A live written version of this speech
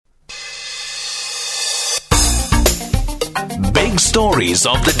big stories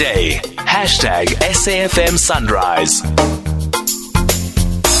of the day. Hashtag SAFM Sunrise.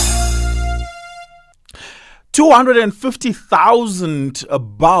 250,000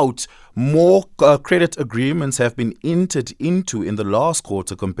 about more credit agreements have been entered into in the last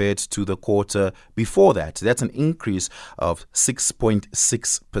quarter compared to the quarter before that. That's an increase of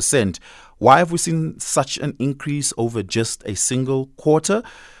 6.6%. Why have we seen such an increase over just a single quarter?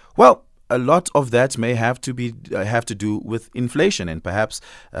 Well, a lot of that may have to do with inflation, and perhaps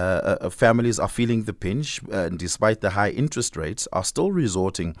families are feeling the pinch, despite the high interest rates, are still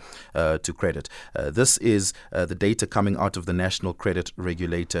resorting to credit. This is the data coming out of the National Credit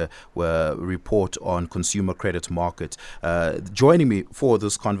Regulator report on consumer credit market. Joining me for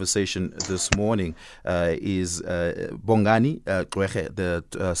this conversation this morning is Bongani, Gwexe, the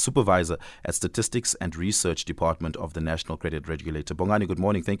Supervisor at Statistics and Research Department of the National Credit Regulator. Bongani, good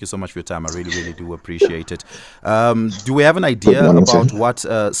morning. Thank you so much for your time. I really do appreciate it. Do we have an idea about what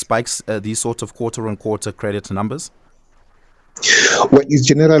spikes these sort of quarter-on-quarter credit numbers? Well, it's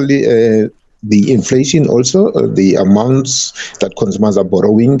generally the inflation also, the amounts that consumers are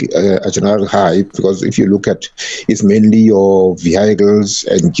borrowing are generally high, because if you look at, it's mainly your vehicles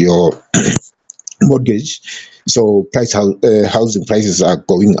and your mortgage. So housing prices are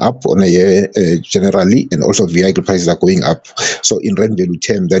going up on a year generally, and also vehicle prices are going up. So in rent value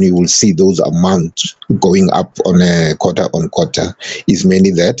term, then you will see those amounts going up on a quarter-on-quarter. Is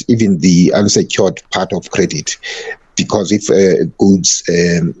mainly that, even the unsecured part of credit. Because if goods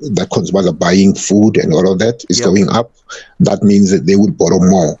that consumers are buying, food and all of that is going up, that means that they will borrow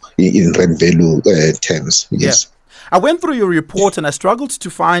more in rent value terms. Yes. Yeah. I went through your report and I struggled to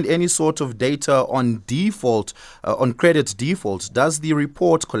find any sort of data on default, on credit defaults. Does the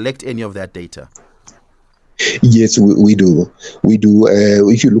report collect any of that data? Yes, we do. We do.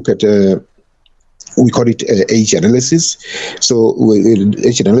 If you look at, we call it age analysis. So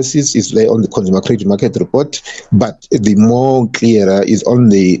age analysis is there on the consumer credit market report, but the more clearer is on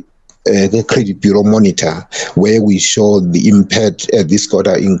the credit bureau monitor, where we show the impaired this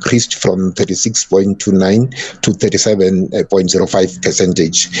quarter increased from 36.29 to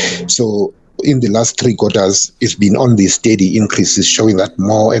 37.05%. So in the last 3 quarters, it's been on the steady increases, showing that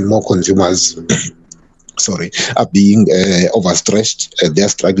more and more consumers are being overstretched. They're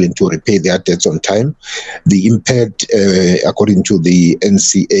struggling to repay their debts on time. The impaired, according to the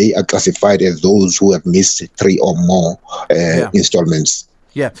NCA, are classified as those who have missed 3 or more installments.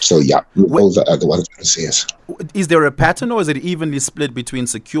 Yeah. So those are the ones to say yes. Is there a pattern, or is it evenly split between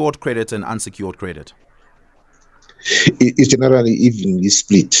secured credit and unsecured credit? It's generally evenly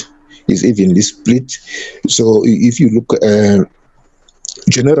split. It's evenly split. So if you look,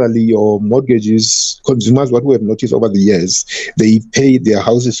 generally your mortgages, consumers, what we have noticed over the years, they pay their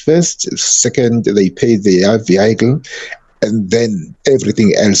houses first, second they pay their vehicle, and then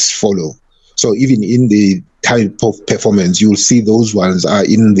everything else follow. So even in the type of performance, you'll see those ones are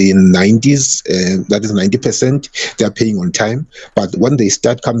in the 90s, that is 90%, they're paying on time. But when they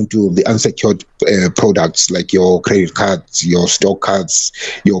start coming to the unsecured products, like your credit cards, your stock cards,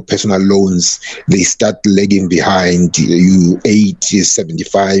 your personal loans, they start lagging behind. You 80,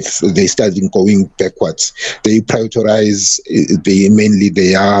 75, they start going backwards. They prioritize mainly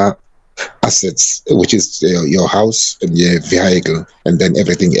their assets, which is your house and your vehicle, and then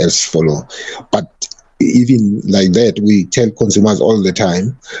everything else follow. But even like that, we tell consumers all the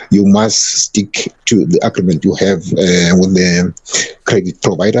time, you must stick to the agreement you have with the credit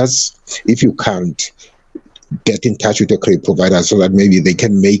providers. If you can't, get in touch with the credit provider so that maybe they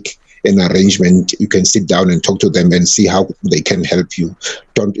can make an arrangement. You can sit down and talk to them and see how they can help you.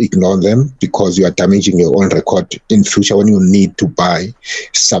 Don't ignore them, because you are damaging your own record. In future, when you need to buy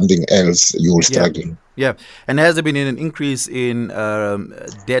something else, you will struggle. Yeah. And has there been an increase in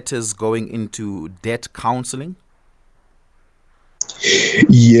debtors going into debt counseling?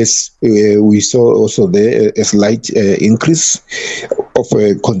 Yes, we saw also there a slight increase of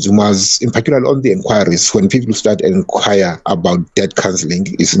consumers, in particular on the inquiries. When people start inquire about debt counseling,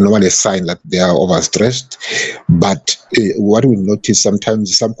 it's normally a sign that they are overstressed. But what we notice,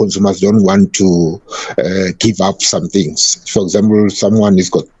 sometimes some consumers don't want to give up some things. For example, someone has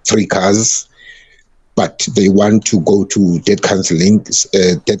got 3 cars, but they want to go to debt counseling.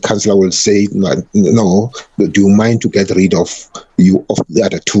 Debt counselor will say, no, do you mind to get rid of the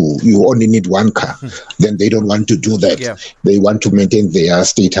other 2? You only need 1 car. Then they don't want to do that. Yeah. They want to maintain their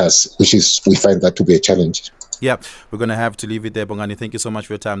status, we find that to be a challenge. Yeah, we're going to have to leave it there, Bongani. Thank you so much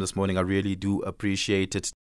for your time this morning. I really do appreciate it.